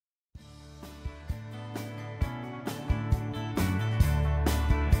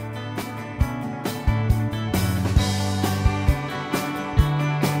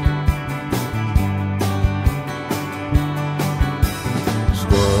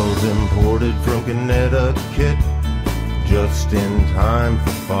was imported from Connecticut just in time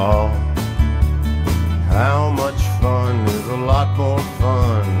for fall. How much fun is a lot more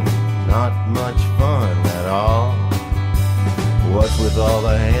fun, not much fun at all. What's with all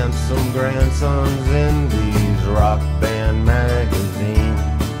the handsome grandsons in these rock band magazines?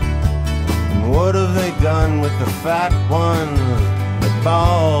 And what have they done with the fat ones, the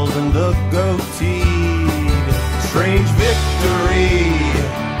bald and the goateed? Strange victory,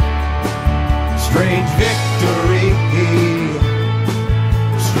 strange victory,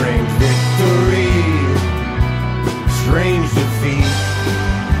 strange victory, strange defeat.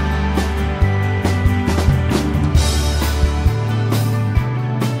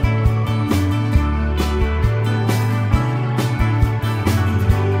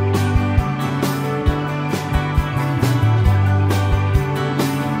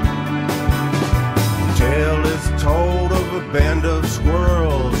 Band of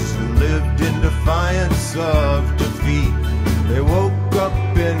squirrels who lived in defiance of defeat. They woke up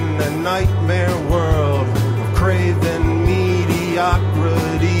in a nightmare world of craven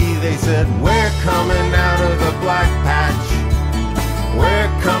mediocrity. They said, we're coming